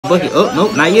Bucket. Oh,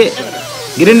 nope, not yet.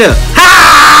 Get in there.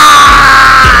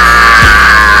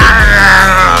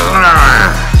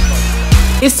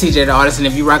 It's TeeJay the artist, and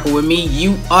if you rockin' with me,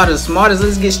 you are the smartest.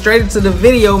 Let's get straight into the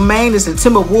video, man. It's the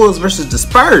Timberwolves versus the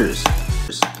Spurs.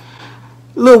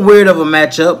 A little weird of a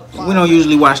matchup. We don't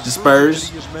usually watch the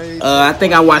Spurs. I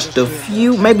think I watched a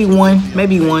few, maybe one,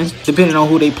 depending on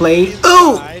who they played.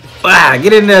 Ooh!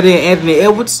 Get in there then, Anthony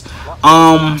Edwards.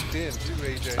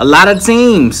 A lot of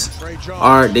teams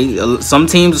are some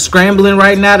teams are scrambling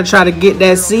right now to try to get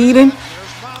that seeding.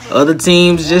 Other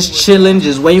teams just chilling,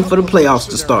 just waiting for the playoffs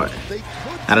to start.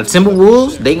 Now the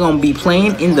Timberwolves, they gonna be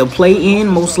playing in the play-in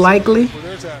most likely.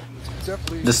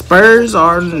 The Spurs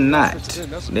are not.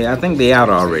 I think they out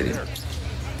already.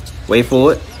 Wait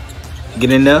for it.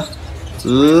 Get in there.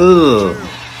 Ugh.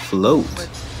 Float.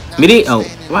 Midi. Oh,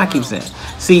 why I keep saying?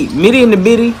 See, midi and the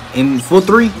bitty and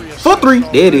 4-3.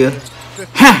 4-3. There it is.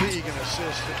 Ha!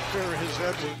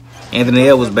 Anthony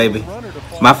Edwards, baby.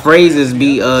 My phrases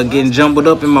be getting jumbled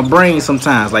up in my brain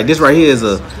sometimes. Like this right here is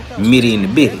a midi and the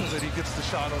bitty.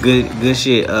 Good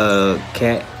shit,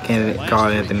 Cat candidate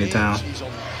Carl Anthony Towns.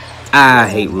 I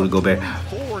hate Rudy Gobert.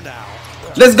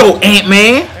 Let's go,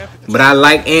 Ant-Man. But I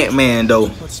like Ant-Man though.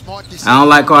 I don't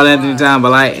like Carl Anthony Towns,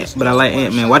 but I like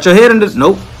Ant-Man. Watch your head on this.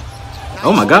 Nope.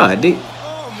 Oh my God, dude.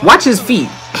 Watch his feet.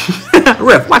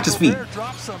 Ref, watch his feet.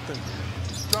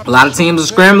 A lot of teams are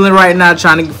scrambling right now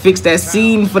trying to fix that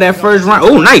seeding for that first round.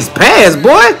 Oh, nice pass,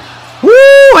 boy. Woo,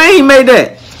 I ain't made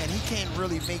that.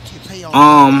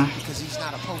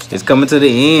 It's coming to the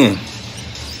end.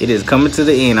 It is coming to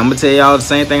the end. I'm going to tell y'all the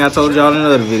same thing I told y'all in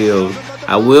other videos.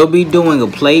 I will be doing a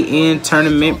play-in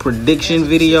tournament prediction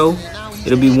video.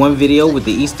 It'll be one video with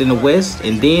the East and the West.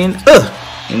 And then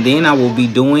I will be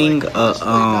doing a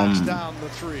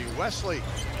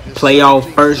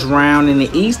playoff first round in the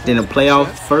East and a playoff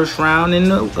first round in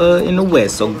the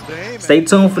West. So stay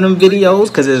tuned for them videos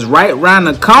because it's right around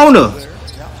the corner.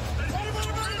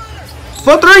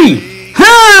 4-3.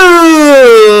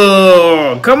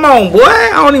 Come on, boy.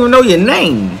 I don't even know your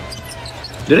name.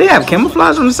 Do they have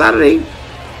camouflage on the side of they?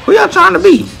 Who y'all trying to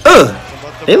be?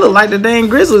 They look like the dang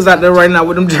Grizzlies out there right now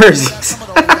with them jerseys.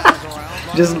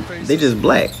 They just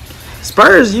black.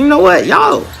 Spurs, you know what?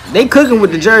 Y'all, they cooking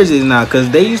with the jerseys now because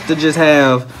they used to just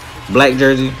have black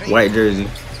jersey, white jersey.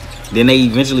 Then they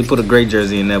eventually put a gray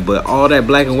jersey in there. But all that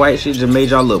black and white shit just made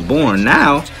y'all look boring.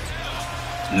 Now,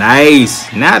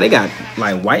 nice. Now they got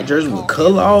like white jersey with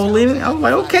color all in it. I was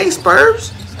like, okay,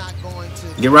 Spurs.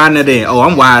 Get right in there then. Oh,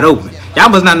 I'm wide open. Y'all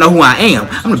must not know who I am.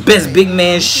 I'm the best big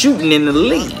man shooting in the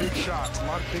league.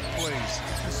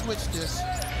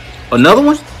 Another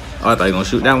one? Oh, I thought you were going to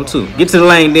shoot that one too. Get to the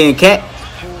lane then, Cat.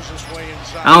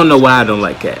 I don't know why I don't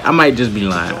like Cat. I might just be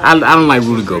lying. I don't like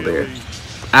Rudy Gobert.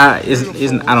 I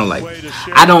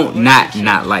don't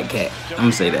not like Cat. I'm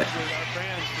going to say that.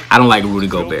 I don't like Rudy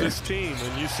Gobert.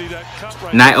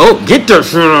 Oh, get the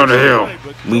shit out of here.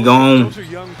 We going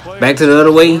back to the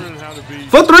other way.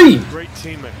 4-3.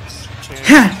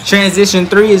 Transition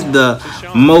 3 is the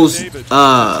most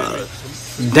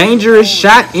dangerous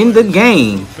shot in the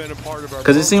game.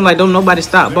 Because it seems like don't nobody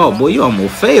stop ball. Boy, you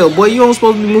almost failed. Boy, you don't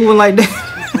supposed to be moving like that.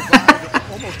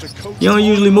 You don't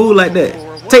usually move like that.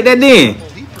 Take that then.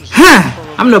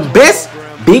 I'm the best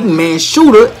big man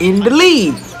shooter in the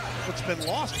league.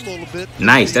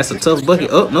 Nice. That's a tough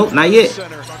bucket. Oh, nope, not yet.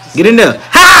 Get in there.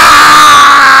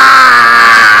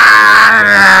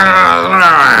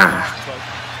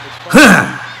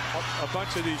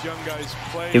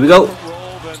 Here we go.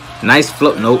 Nice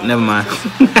float. Nope, never mind.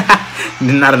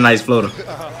 Not a nice floater.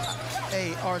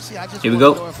 Here we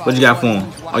go. What you got for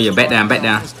him? Oh, yeah, back down, back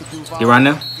down. You right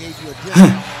now?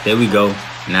 There we go.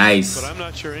 Nice.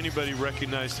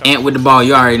 Ant with the ball.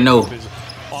 You already know.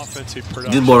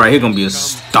 This boy right here gonna be a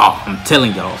star. I'm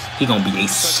telling y'all, he gonna be a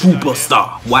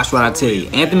superstar. Watch what I tell you.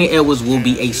 Anthony Edwards will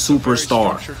be a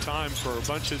superstar.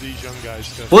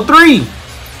 4-3.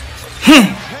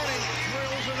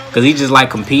 Cause he just like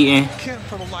competing,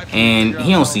 and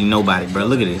he don't see nobody, bro.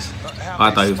 Look at this. Oh,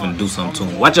 I thought he was gonna do something to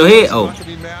him. Watch your head. Oh,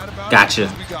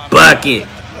 gotcha. Bucket.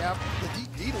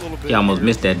 He almost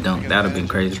missed that dunk. That would have been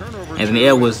crazy. Anthony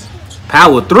Edwards,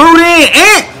 power through there.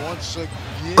 Ant.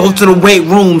 Go to the weight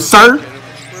room, sir.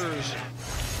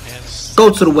 Go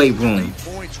to the weight room.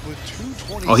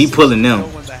 Oh, he pulling them.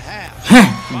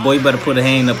 Boy, you better put a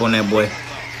hand up on that boy.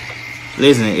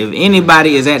 Listen, if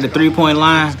anybody is at the three-point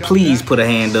line, please put a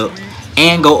hand up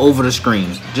and go over the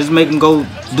screen. Just make them go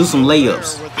do some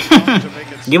layups.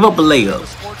 Give up a layup.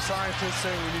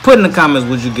 Put in the comments,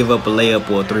 would you give up a layup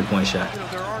or a three-point shot?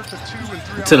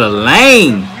 To the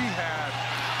lane.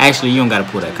 Actually, you don't got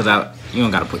to put that because you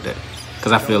don't got to put that.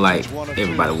 because I feel like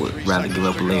everybody would rather give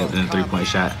up a layup than a 3-point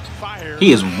shot.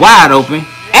 He is wide open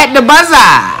at the buzzer.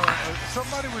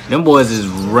 Them boys is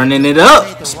running it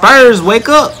up. Spurs, wake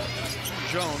up.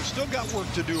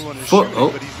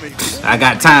 I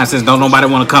got time since don't nobody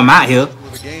want to come out here.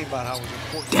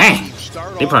 Dang,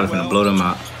 they probably finna blow them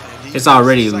out. It's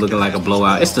already looking like a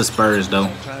blowout. It's the Spurs though.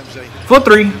 For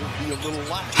 3.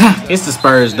 It's the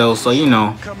Spurs though, so you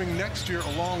know.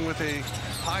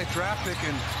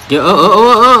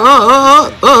 Yeah,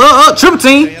 triple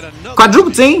team,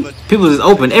 quadruple team. People is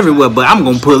open everywhere, but I'm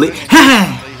gonna pull it.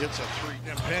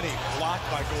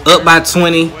 Up by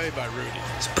 20.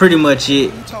 It's pretty much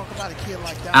it.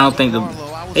 I don't think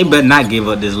they better not give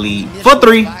up this lead. For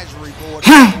 3.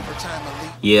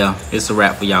 Yeah, it's a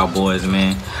wrap for y'all boys,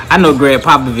 man. I know Greg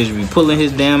Popovich be pulling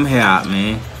his damn hair out,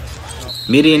 man.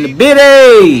 Mitty in the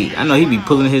bitty. I know he be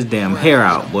pulling his damn hair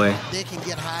out, boy.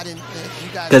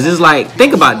 Cause it's like,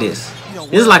 think about this.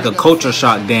 This is like a culture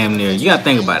shock, damn near. You gotta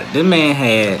think about it. This man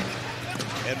had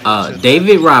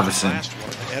David Robinson,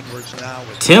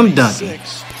 Tim Duncan,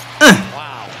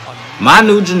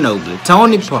 Manu Ginobili,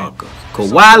 Tony Parker,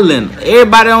 Kawhi Leonard,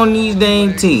 everybody on these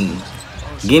dang teams.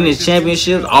 Getting his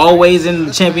championships, always in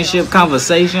the championship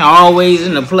conversation, always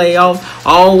in the playoffs,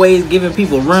 always giving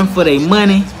people run for their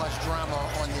money.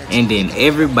 And then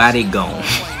everybody gone.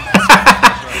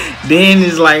 Then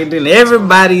it's like, then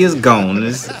everybody is gone.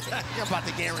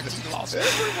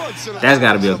 That's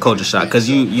got to be a culture shock, because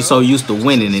you so used to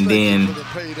winning, and then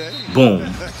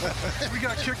boom,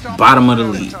 bottom of the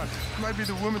league.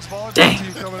 Dang.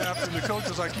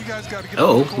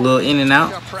 Oh, a little in and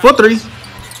out. For 3.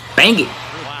 Bang it.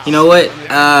 You know what?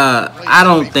 I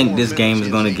don't think this game is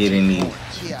gonna get any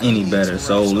better.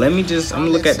 So let me just, I'm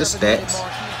gonna look at the stats.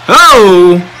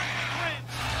 Oh,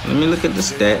 let me look at the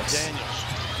stats.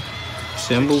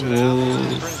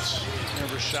 Timberwolves,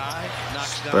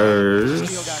 Spurs.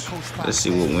 Let's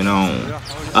see what went on.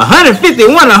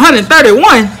 151,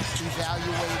 131.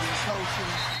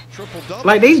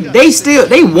 Like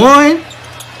they won,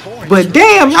 but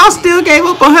damn, y'all still gave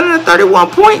up 131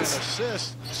 points.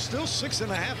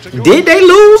 Did they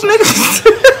lose, nigga?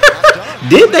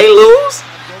 Did they lose?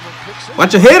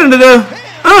 Watch your head under there.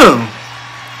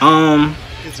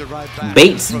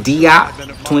 Bates Diop,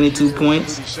 22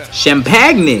 points.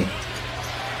 Champagne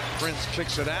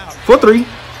for 3.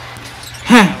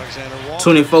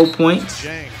 24 points.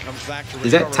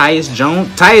 Is that Tyus Jones?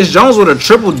 Tyus Jones with a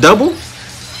triple double.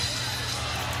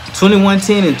 21,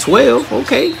 10, and 12.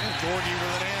 Okay,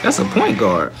 that's a point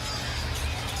guard.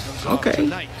 Okay.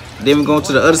 Then we go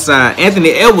to the other side.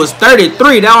 Anthony Edwards,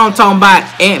 33. That's what I'm talking about,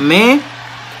 Ant-Man.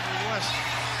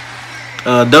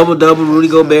 Double-double. Rudy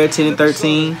Gobert, 10 and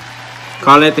 13.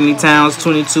 Karl Anthony Towns,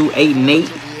 22, 8 and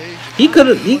 8. He could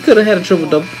have had a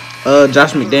triple-double.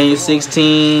 Josh McDaniels,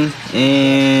 16.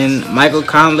 And Michael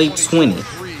Conley, 20.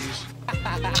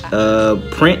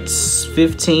 Prince,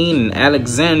 15. And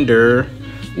Alexander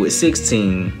with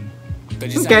 16.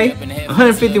 Okay.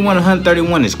 151,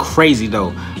 131 is crazy,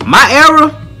 though. My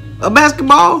era of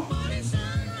basketball,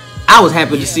 I was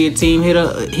happy to see a team hit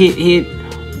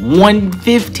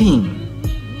 115.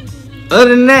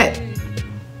 Other than that,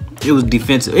 it was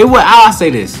defensive. I'll say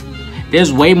this: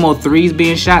 there's way more threes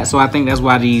being shot, so I think that's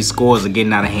why these scores are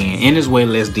getting out of hand, and there's way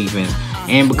less defense.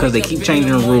 And because they keep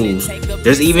changing the rules,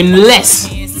 there's even less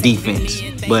defense.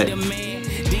 But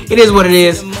it is what it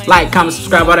is. Like, comment,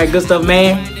 subscribe, all that good stuff,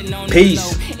 man.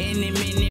 Peace.